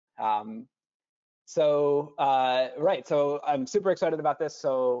Right, so I'm super excited about this.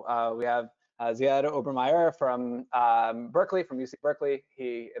 So we have Ziad Obermeyer from Berkeley, from UC Berkeley.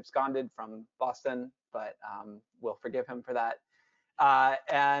 He absconded from Boston, but we'll forgive him for that.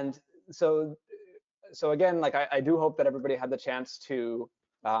 And so again, like I do hope that everybody had the chance to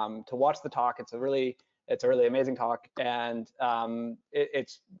watch the talk. It's a really amazing talk, and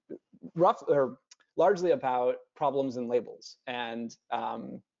it's rough or largely about problems in labels, and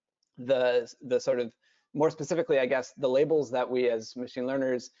the sort of more specifically, I guess, the labels that we as machine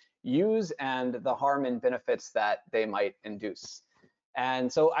learners use and the harm and benefits that they might induce.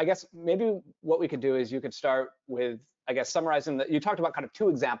 And so I guess maybe what we could do is you could start with, I guess, summarizing that. You talked about kind of two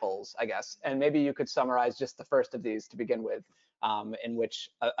examples, I guess, and maybe you could summarize just the first of these to begin with, in which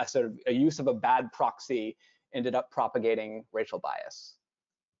a sort of a use of a bad proxy ended up propagating racial bias.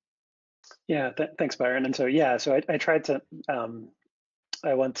 Yeah, thanks, Byron. And so, yeah, so I tried to,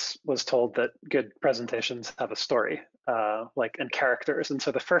 I once was told that good presentations have a story, like, and characters. And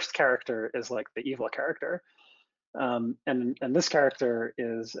so the first character is like the evil character. And this character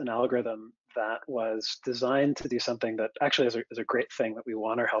is an algorithm that was designed to do something that actually is a great thing that we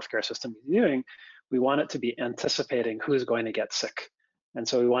want our healthcare system to be doing. We want it to be anticipating who's going to get sick. And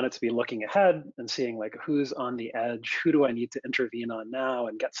so we want it to be looking ahead and seeing like who's on the edge, who do I need to intervene on now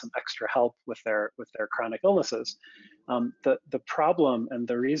and get some extra help with their chronic illnesses. The problem and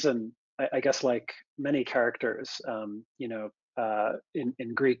the reason, I guess, like many characters, you know,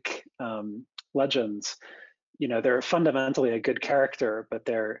 in Greek legends, you know, they're fundamentally a good character, but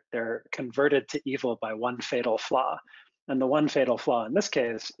they're converted to evil by one fatal flaw. And the one fatal flaw in this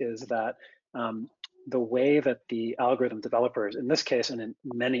case is that the way that the algorithm developers, in this case and in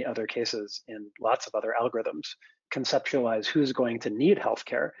many other cases in lots of other algorithms, conceptualize who's going to need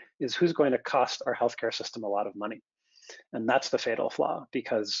healthcare is who's going to cost our healthcare system a lot of money. And that's the fatal flaw,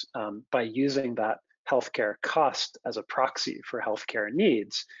 because by using that healthcare cost as a proxy for healthcare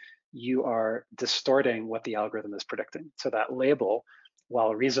needs, you are distorting what the algorithm is predicting. So that label,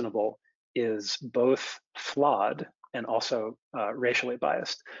 while reasonable, is both flawed and also racially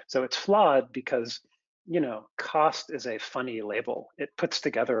biased. So it's flawed because, you know, cost is a funny label. It puts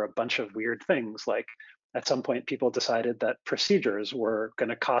together a bunch of weird things. Like at some point, people decided that procedures were going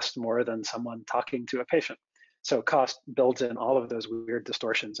to cost more than someone talking to a patient. So cost builds in all of those weird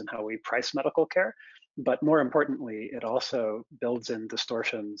distortions in how we price medical care. But more importantly, it also builds in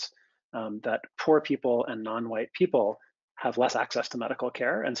distortions that poor people and non-white people have less access to medical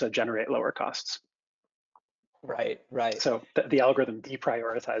care and so generate lower costs. Right, right. So the algorithm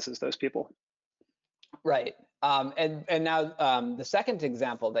deprioritizes those people. Right. And now the second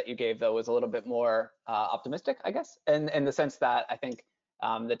example that you gave, though, was a little bit more optimistic, I guess, in the sense that I think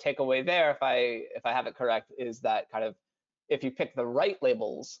the takeaway there, if I have it correct, is that kind of if you pick the right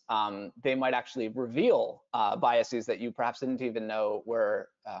labels, they might actually reveal biases that you perhaps didn't even know were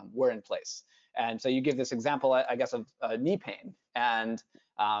in place. And so you give this example, I guess, of knee pain. And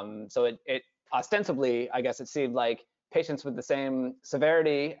so it ostensibly, I guess, it seemed like patients with the same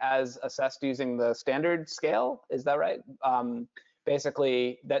severity as assessed using the standard scale, is that right?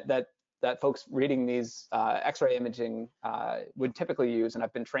 Basically, that folks reading these X-ray imaging would typically use, and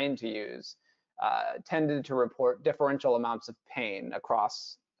have been trained to use, tended to report differential amounts of pain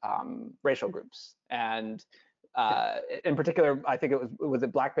across racial groups. And in particular, I think it was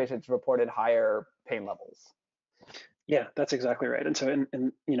that Black patients reported higher pain levels. Yeah, that's exactly right. And so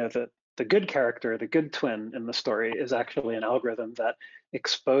in you know, the good character, the good twin in the story is actually an algorithm that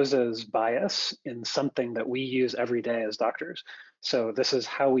exposes bias in something that we use every day as doctors. So this is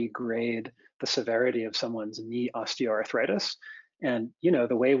how we grade the severity of someone's knee osteoarthritis. And you know,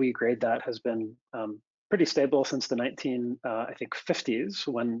 the way we grade that has been pretty stable since the 50s,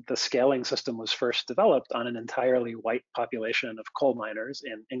 when the scaling system was first developed on an entirely white population of coal miners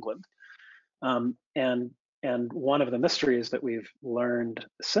in England. And one of the mysteries that we've learned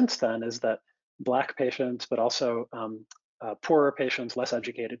since then is that Black patients, but also poorer patients, less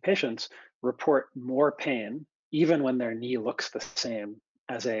educated patients, report more pain even when their knee looks the same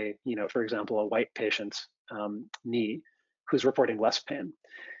as a, you know, for example, a white patient's knee who's reporting less pain.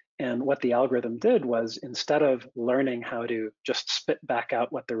 And what the algorithm did was, instead of learning how to just spit back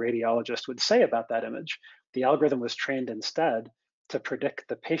out what the radiologist would say about that image, the algorithm was trained instead to predict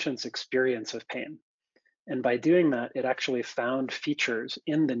the patient's experience of pain. And by doing that, it actually found features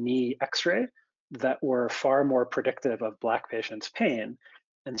in the knee X-ray that were far more predictive of Black patients' pain,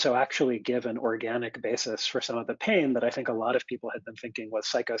 and so actually give an organic basis for some of the pain that I think a lot of people had been thinking was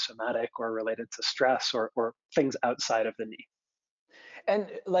psychosomatic or related to stress or things outside of the knee. And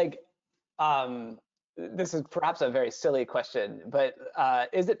like, this is perhaps a very silly question, but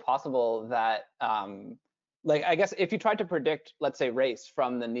is it possible that, like, I guess if you tried to predict, let's say, race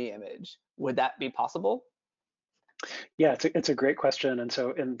from the knee image, would that be possible? Yeah, it's a great question. And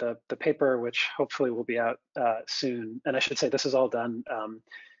so in the paper, which hopefully will be out soon, and I should say this is all done.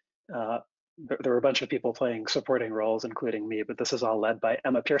 Uh, there were a bunch of people playing supporting roles, including me, but this is all led by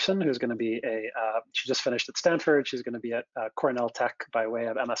Emma Pearson, who's going to be she just finished at Stanford. She's going to be at Cornell Tech by way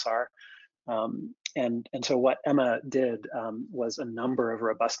of MSR. And so what Emma did was a number of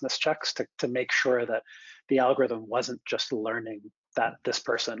robustness checks to make sure that the algorithm wasn't just learning that this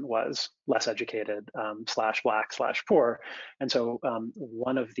person was less educated slash black slash poor. And so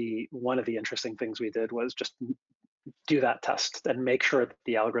one of the interesting things we did was just do that test and make sure that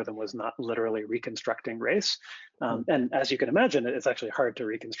the algorithm was not literally reconstructing race. And as you can imagine, it's actually hard to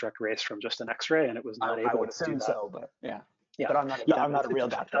reconstruct race from just an X-ray, and it was not able I would to do assume that. so, but yeah. Yeah, But I'm not a real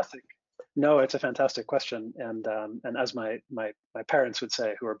doctor. Fantastic. No, it's a fantastic question, and as my parents would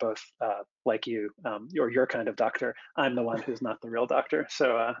say, who are both like you, or your kind of doctor, I'm the one who's not the real doctor.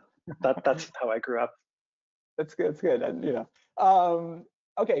 So that's how I grew up. That's good. That's good. And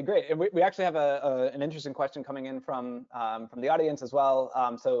okay, great. And we actually have an interesting question coming in from the audience as well.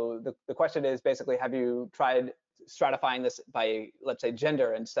 So the question is basically, have you tried stratifying this by, let's say,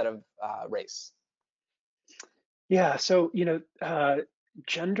 gender instead of race? Yeah. So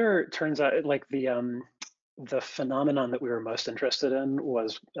gender turns out like the phenomenon that we were most interested in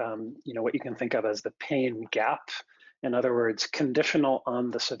was what you can think of as the pain gap. In other words, conditional on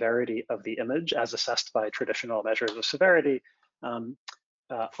the severity of the image as assessed by traditional measures of severity,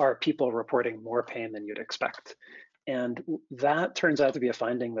 are people reporting more pain than you'd expect. And that turns out to be a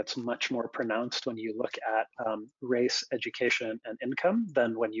finding that's much more pronounced when you look at race, education, and income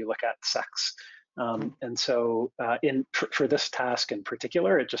than when you look at sex. And so for this task in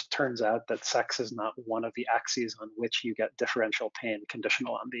particular, it just turns out that sex is not one of the axes on which you get differential pain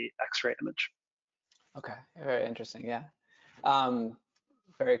conditional on the X-ray image. Okay, very interesting. Yeah.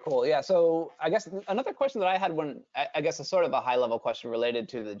 Very cool. Yeah. So I guess another question that I had, I guess a sort of a high level question related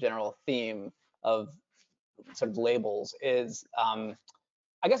to the general theme of sort of labels is, I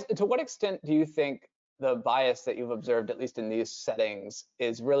guess, to what extent do you think the bias that you've observed, at least in these settings,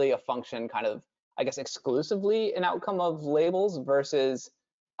 is really a function kind of, I guess, exclusively an outcome of labels versus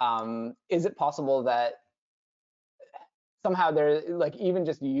is it possible that somehow there, like even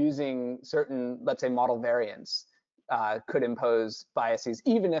just using certain, let's say, model variants could impose biases,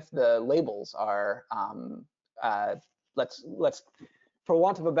 even if the labels are, let's for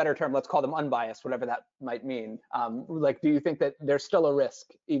want of a better term, let's call them unbiased, whatever that might mean. Like, do you think that there's still a risk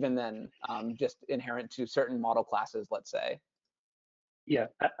even then, just inherent to certain model classes, let's say? Yeah,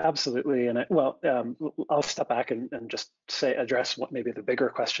 absolutely. And I'll step back and just address what maybe the bigger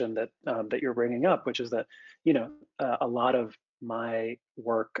question that that you're bringing up, which is that a lot of my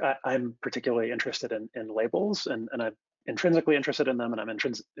work, I'm particularly interested in labels, and I'm intrinsically interested in them, and I'm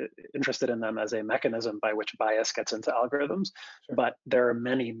interested in them as a mechanism by which bias gets into algorithms. Sure. But there are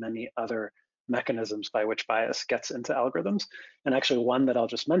many other mechanisms by which bias gets into algorithms. And actually, one that I'll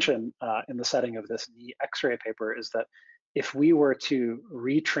just mention in the setting of this knee X-ray paper is that if we were to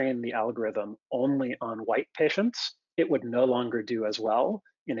retrain the algorithm only on white patients, it would no longer do as well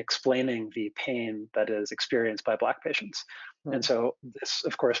in explaining the pain that is experienced by Black patients. Mm-hmm. And so this,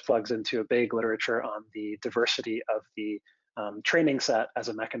 of course, plugs into a big literature on the diversity of the training set as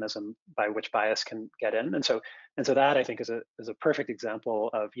a mechanism by which bias can get in. And so that, I think, is a perfect example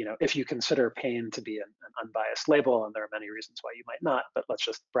of, if you consider pain to be an unbiased label, and there are many reasons why you might not, but let's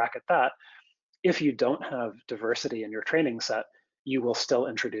just bracket that. If you don't have diversity in your training set, you will still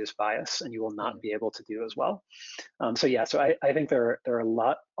introduce bias, and you will not be able to do as well. So I think there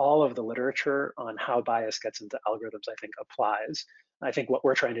are all of the literature on how bias gets into algorithms, I think, applies. I think what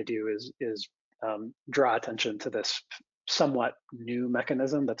we're trying to do is draw attention to this somewhat new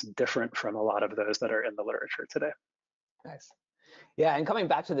mechanism that's different from a lot of those that are in the literature today. Nice. Yeah, and coming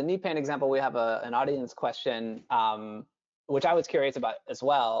back to the knee pain example, we have an audience question, which I was curious about as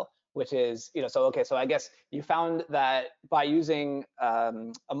well, which is, so I guess you found that by using a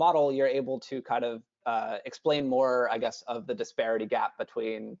model, you're able to kind of explain more, I guess, of the disparity gap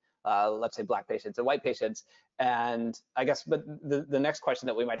between, let's say, Black patients and white patients. And I guess, but the next question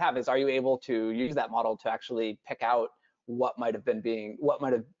that we might have is, are you able to use that model to actually pick out what might have been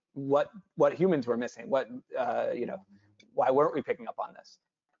what humans were missing? Why weren't we picking up on this?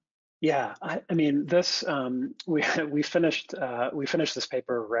 Yeah, I mean, this we finished this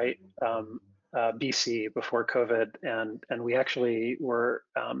paper right BC before COVID, and we actually were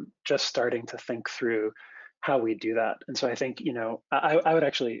just starting to think through how we do that. And so I think, I would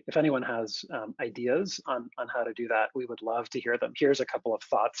actually, if anyone has ideas on how to do that, we would love to hear them. Here's a couple of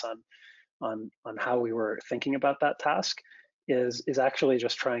thoughts on how we were thinking about that task. Is actually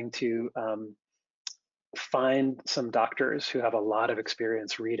just trying to find some doctors who have a lot of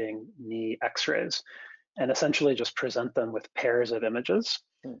experience reading knee X-rays, and essentially just present them with pairs of images.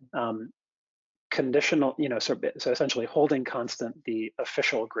 Conditional, so essentially holding constant the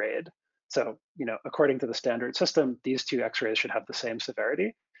official grade. So, according to the standard system, these two X-rays should have the same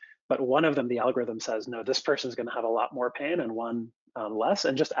severity, but one of them, the algorithm says, no, this person's going to have a lot more pain and one less,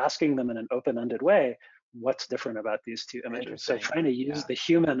 and just asking them in an open-ended way, what's different about these two images? So trying to use the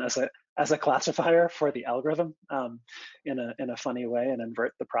human as a classifier for the algorithm in a funny way and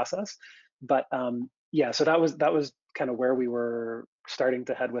invert the process. But yeah, so that was kind of where we were starting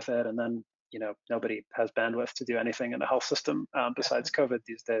to head with it, and then nobody has bandwidth to do anything in a health system besides COVID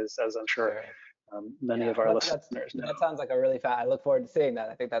these days, as I'm sure many of our listeners know. That sounds like a really I look forward to seeing that.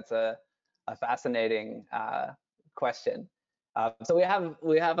 I think that's a fascinating question. So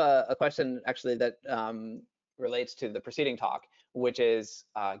we have a question actually that relates to the preceding talk, which is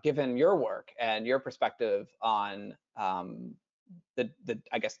given your work and your perspective on the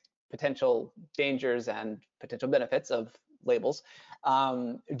I guess potential dangers and potential benefits of labels.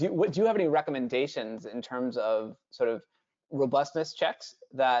 Do you have any recommendations in terms of sort of robustness checks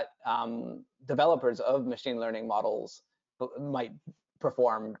that developers of machine learning models might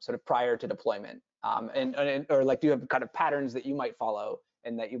perform sort of prior to deployment? Or like, do you have kind of patterns that you might follow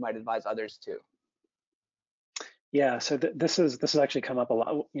and that you might advise others to? Yeah, so this has actually come up a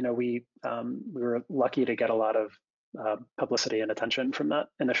lot. We were lucky to get a lot of publicity and attention from that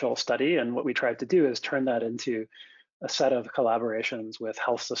initial study, and what we tried to do is turn that into a set of collaborations with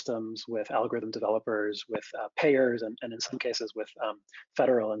health systems, with algorithm developers, with payers, and in some cases with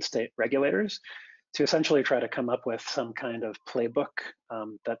federal and state regulators, to essentially try to come up with some kind of playbook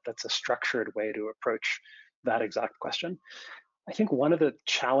that's a structured way to approach that exact question. I think one of the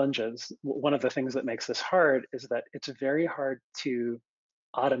challenges, one of the things that makes this hard, is that it's very hard to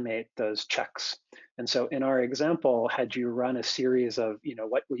automate those checks. And so in our example, had you run a series of,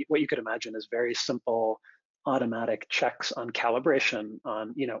 what you could imagine as very simple automatic checks on calibration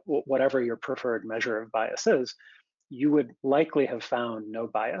on, whatever your preferred measure of bias is, you would likely have found no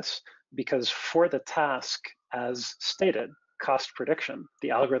bias, because for the task as stated, cost prediction,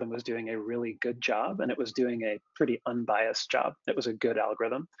 the algorithm was doing a really good job, and it was doing a pretty unbiased job. It was a good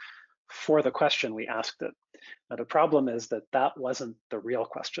algorithm for the question we asked it. Now, the problem is that that wasn't the real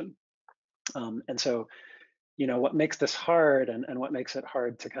question. And so, what makes this hard, and what makes it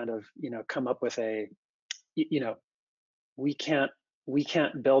hard to kind of, come up with a, we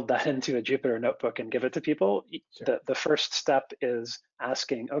can't build that into a Jupyter notebook and give it to people. Sure. The first step is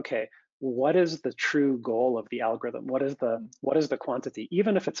asking, okay, what is the true goal of the algorithm? What is the quantity,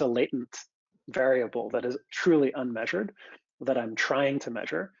 even if it's a latent variable that is truly unmeasured, that I'm trying to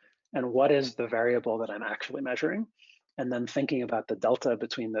measure, and what is the variable that I'm actually measuring? And then thinking about the delta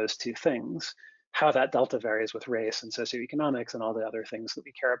between those two things, how that delta varies with race and socioeconomics and all the other things that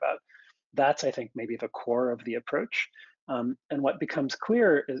we care about. That's, I think, maybe the core of the approach. And what becomes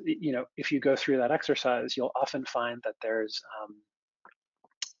clear is, if you go through that exercise, you'll often find that there's,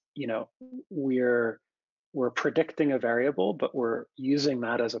 we're predicting a variable, but we're using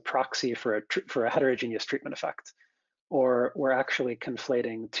that as a proxy for a heterogeneous treatment effect, or we're actually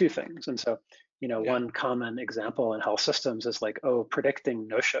conflating two things. And so, one common example in health systems is like, predicting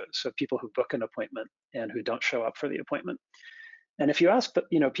no-shows, so people who book an appointment and who don't show up for the appointment. And if you ask,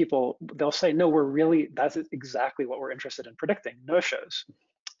 people, they'll say, no, that's exactly what we're interested in predicting, no-shows.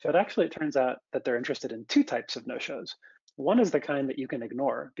 But actually, it turns out that they're interested in two types of no-shows. One is the kind that you can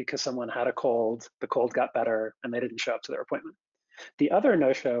ignore because someone had a cold, the cold got better, and they didn't show up to their appointment. The other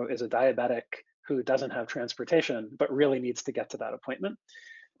no-show is a diabetic who doesn't have transportation, but really needs to get to that appointment.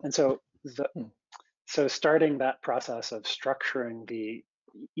 And so, so starting that process of structuring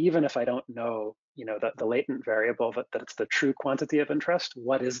even if I don't know, the latent variable, that it's the true quantity of interest,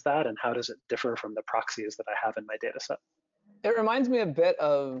 what is that, and how does it differ from the proxies that I have in my data set? It reminds me a bit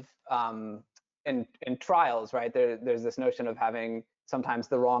of in trials, right? There's this notion of having sometimes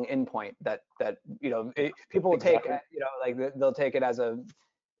the wrong endpoint that people will take, like they'll take it as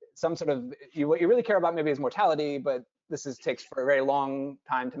some sort of, what you really care about maybe is mortality, but this takes for a very long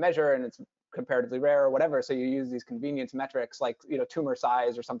time to measure, and it's comparatively rare or whatever. So you use these convenience metrics like tumor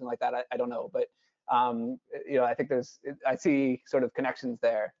size or something like that. I don't know, but I think I see sort of connections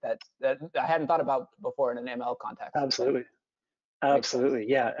there that I hadn't thought about before in an ML context. Absolutely.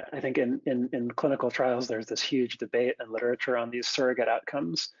 Yeah, I think in clinical trials, there's this huge debate and literature on these surrogate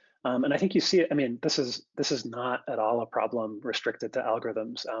outcomes And I think you see it. I mean, this is not at all a problem restricted to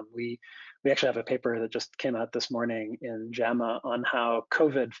algorithms. We actually have a paper that just came out this morning in JAMA on how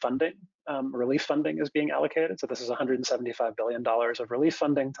COVID funding, relief funding, is being allocated. So this is $175 billion of relief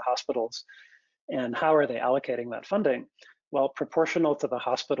funding to hospitals. And how are they allocating that funding? Well, proportional to the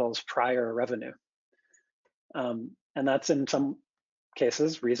hospital's prior revenue. And that's in some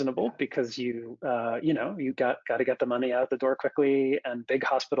cases reasonable because you got to get the money out the door quickly, and big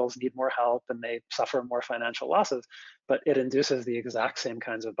hospitals need more help and they suffer more financial losses, but it induces the exact same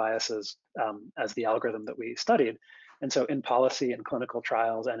kinds of biases as the algorithm that we studied. And so in policy and clinical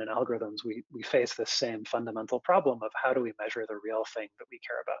trials and in algorithms, we face this same fundamental problem of how do we measure the real thing that we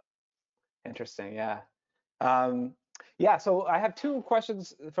care about. Interesting, yeah. Yeah, so I have two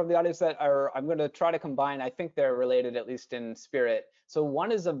questions from the audience that I'm going to try to combine. I think they're related, at least in spirit. So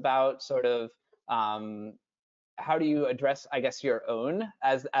one is about sort of how do you address, I guess, your own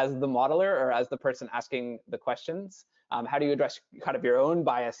as the modeler or as the person asking the questions? How do you address kind of your own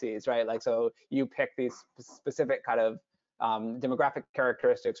biases, right? Like, so you pick these specific kind of demographic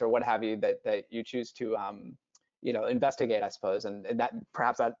characteristics or what have you that you choose to investigate, I suppose, and that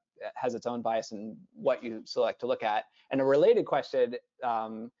perhaps that has its own bias in what you select to look at. And a related question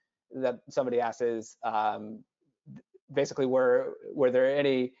that somebody asked is basically, were there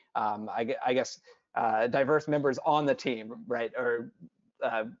any, I guess, diverse members on the team, right? Or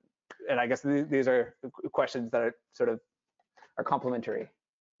and I guess these are questions that are sort of are complementary.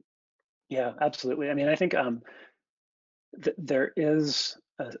 Yeah, absolutely. I mean, I think there is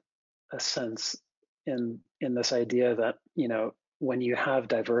a sense in this idea that, when you have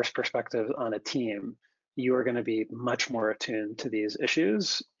diverse perspectives on a team, you are going to be much more attuned to these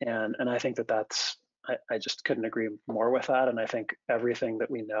issues. And I think that's, I just couldn't agree more with that. And I think everything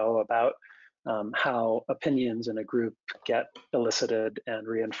that we know about how opinions in a group get elicited and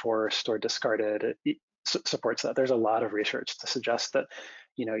reinforced or discarded, it supports that. There's a lot of research to suggest that,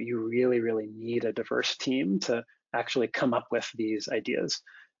 you really, really need a diverse team to actually come up with these ideas.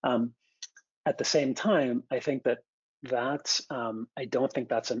 At the same time, I think I don't think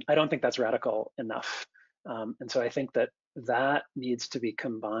that's radical enough. And so I think that needs to be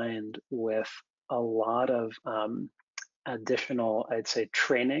combined with a lot of additional, I'd say,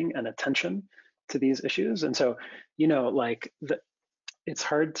 training and attention to these issues. And so, it's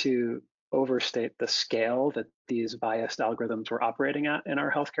hard to overstate the scale that these biased algorithms were operating at in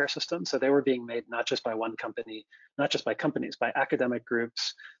our healthcare system. So they were being made not just by one company, not just by companies, by academic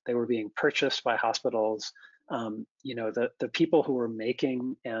groups. They were being purchased by hospitals. The people who were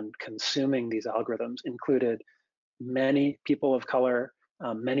making and consuming these algorithms included many people of color,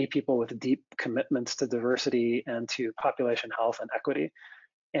 many people with deep commitments to diversity and to population health and equity.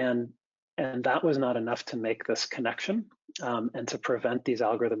 And that was not enough to make this connection and to prevent these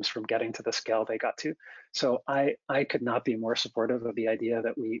algorithms from getting to the scale they got to. So I could not be more supportive of the idea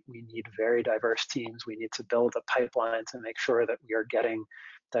that we need very diverse teams. We need to build a pipeline to make sure that we are getting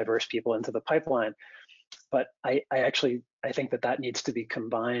diverse people into the pipeline. But I think that needs to be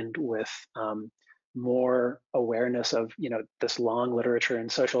combined with more awareness of this long literature in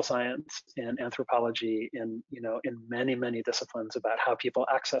social science, in anthropology, in many disciplines about how people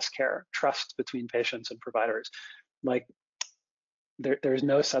access care, trust between patients and providers. Like there's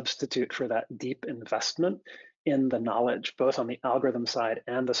no substitute for that deep investment in the knowledge, both on the algorithm side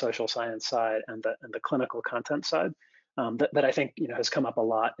and the social science side and the clinical content side, that I think has come up a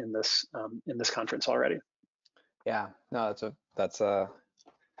lot in this conference already. Yeah, no, that's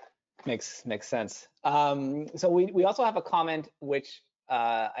makes sense. So we also have a comment which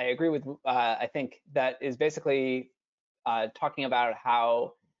I agree with. I think that is basically talking about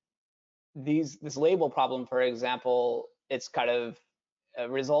how this label problem, for example, it's kind of a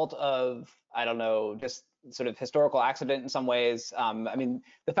result of, I don't know, just sort of historical accident in some ways. I mean,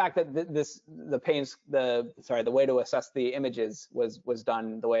 the fact that the way to assess the images was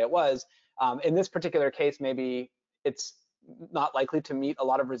done the way it was. In this particular case, maybe it's not likely to meet a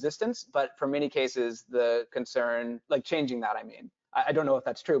lot of resistance, but for many cases, the concern, like changing that, I mean, I don't know if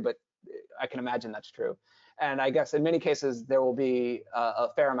that's true, but I can imagine that's true. And I guess in many cases, there will be a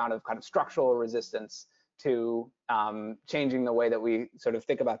fair amount of kind of structural resistance to changing the way that we sort of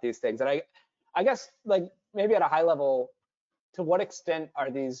think about these things. And I guess, like, maybe at a high level, to what extent are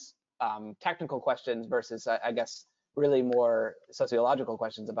these technical questions versus, I guess, really more sociological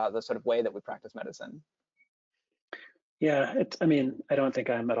questions about the sort of way that we practice medicine? Yeah, I mean, I don't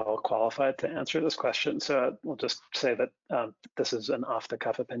think I'm at all qualified to answer this question. So we'll just say that this is an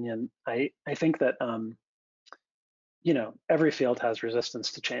off-the-cuff opinion. I think that, every field has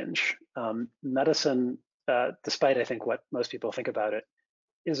resistance to change. Medicine, despite I think what most people think about it,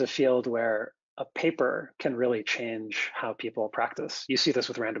 is a field where a paper can really change how people practice. You see this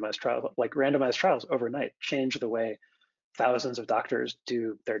with randomized trials. Like randomized trials overnight change the way thousands of doctors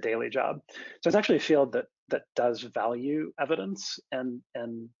do their daily job. So it's actually a field that does value evidence and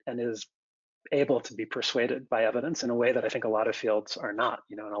is able to be persuaded by evidence in a way that I think a lot of fields are not.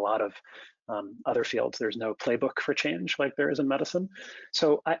 In a lot of other fields, there's no playbook for change like there is in medicine.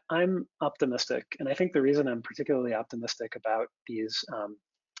 So I'm optimistic, and I think the reason I'm particularly optimistic about these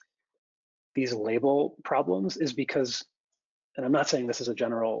label problems is because, and I'm not saying this is a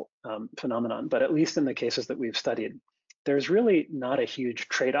general phenomenon, but at least in the cases that we've studied, there's really not a huge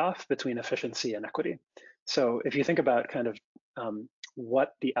trade-off between efficiency and equity. So if you think about kind of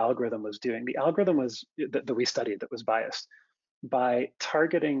what the algorithm was doing, the algorithm was that we studied that was biased by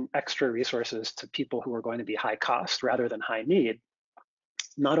targeting extra resources to people who were going to be high cost rather than high need.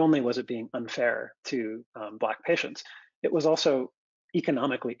 Not only was it being unfair to Black patients, it was also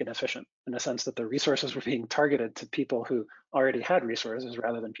economically inefficient in the sense that the resources were being targeted to people who already had resources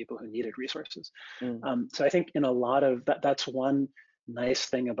rather than people who needed resources. So I think in a lot of that's one nice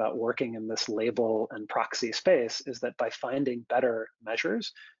thing about working in this label and proxy space is that by finding better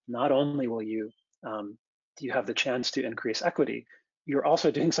measures, not only will you have the chance to increase equity, you're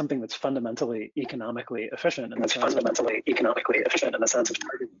also doing something that's fundamentally economically efficient in the sense of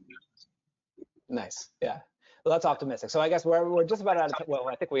targeting. Nice, yeah. Well, that's optimistic. So I guess we're just about out of time. Well,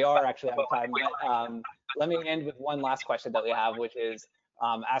 I think we are actually out of time. But let me end with one last question that we have, which is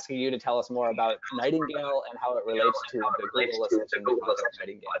asking you to tell us more about Nightingale and how it relates to the Google Ascension Project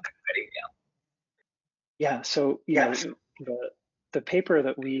Nightingale. Yeah. So the paper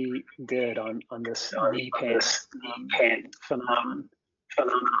that we did on this knee pain phenomenon,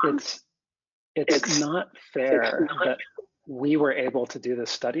 it's not fair that we were able to do this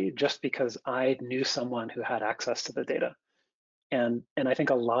study just because I knew someone who had access to the data. And I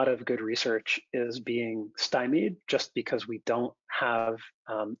think a lot of good research is being stymied just because we don't have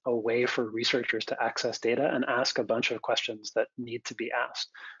a way for researchers to access data and ask a bunch of questions that need to be asked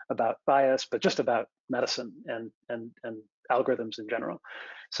about bias, but just about medicine and algorithms in general.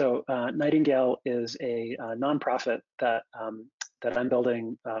 So Nightingale is a nonprofit that I'm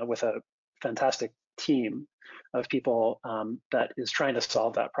building with a fantastic team of people that is trying to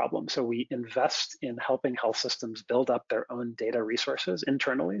solve that problem. So we invest in helping health systems build up their own data resources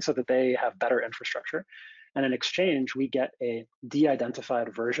internally so that they have better infrastructure. And in exchange, we get a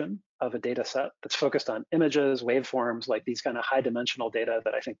de-identified version of a data set that's focused on images, waveforms, like these kind of high dimensional data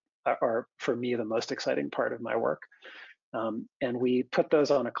that I think are, for me, the most exciting part of my work. And we put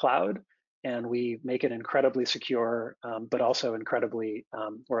those on a cloud, and we make it incredibly secure, but also incredibly,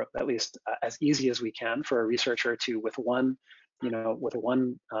 or at least as easy as we can for a researcher to, with one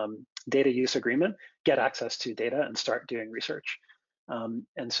data use agreement, get access to data and start doing research. And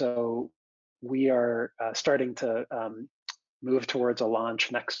so we are starting to move towards a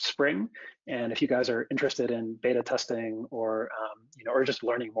launch next spring. And if you guys are interested in beta testing or or just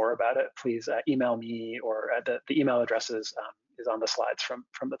learning more about it, please email me, or the email address is on the slides from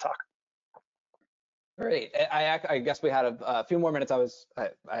the talk. Great. I guess we had a few more minutes. I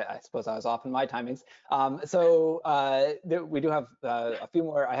suppose I was off in my timings. We do have a few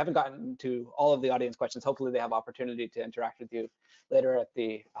more. I haven't gotten to all of the audience questions. Hopefully they have opportunity to interact with you later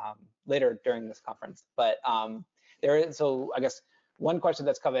during this conference. But so I guess one question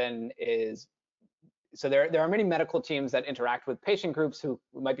that's come in is, so there are many medical teams that interact with patient groups who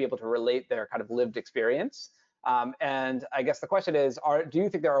might be able to relate their kind of lived experience. And I guess the question is, do you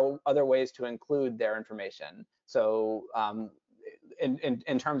think there are other ways to include their information? So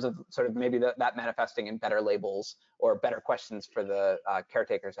in terms of sort of maybe that manifesting in better labels or better questions for the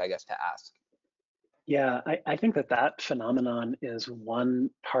caretakers, I guess, to ask. Yeah, I think that phenomenon is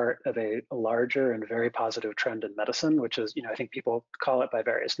one part of a larger and very positive trend in medicine, which is, I think people call it by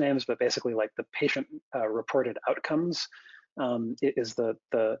various names, but basically like the patient reported outcomes is the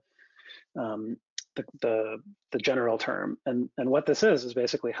general term. And what this is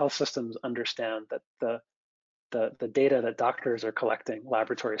basically health systems understand that the data that doctors are collecting,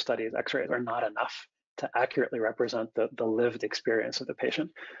 laboratory studies, x-rays, are not enough to accurately represent the lived experience of the patient.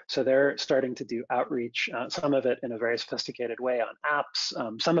 So they're starting to do outreach, some of it in a very sophisticated way on apps,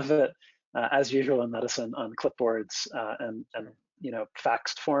 some of it, as usual in medicine, on clipboards and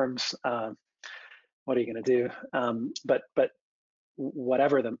faxed forms. What are you going to do? But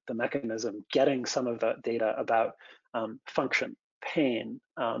whatever the mechanism, getting some of the data about function, pain,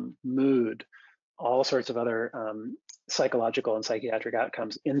 mood, all sorts of other psychological and psychiatric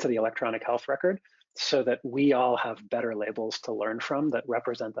outcomes into the electronic health record, so that we all have better labels to learn from that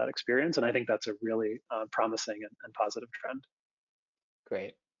represent that experience. And I think that's a really promising and positive trend.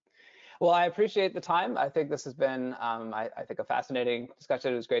 Great. Well, I appreciate the time. I think this has been, I think, a fascinating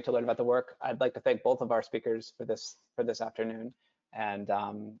discussion. It was great to learn about the work. I'd like to thank both of our speakers for this afternoon. And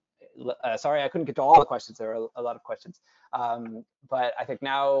sorry I couldn't get to all the questions. There were a lot of questions. But I think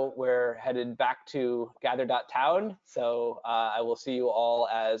now we're headed back to gather.town. So I will see you all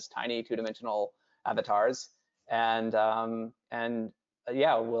as tiny two-dimensional avatars. And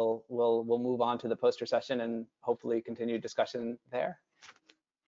yeah, we'll move on to the poster session and hopefully continue discussion there.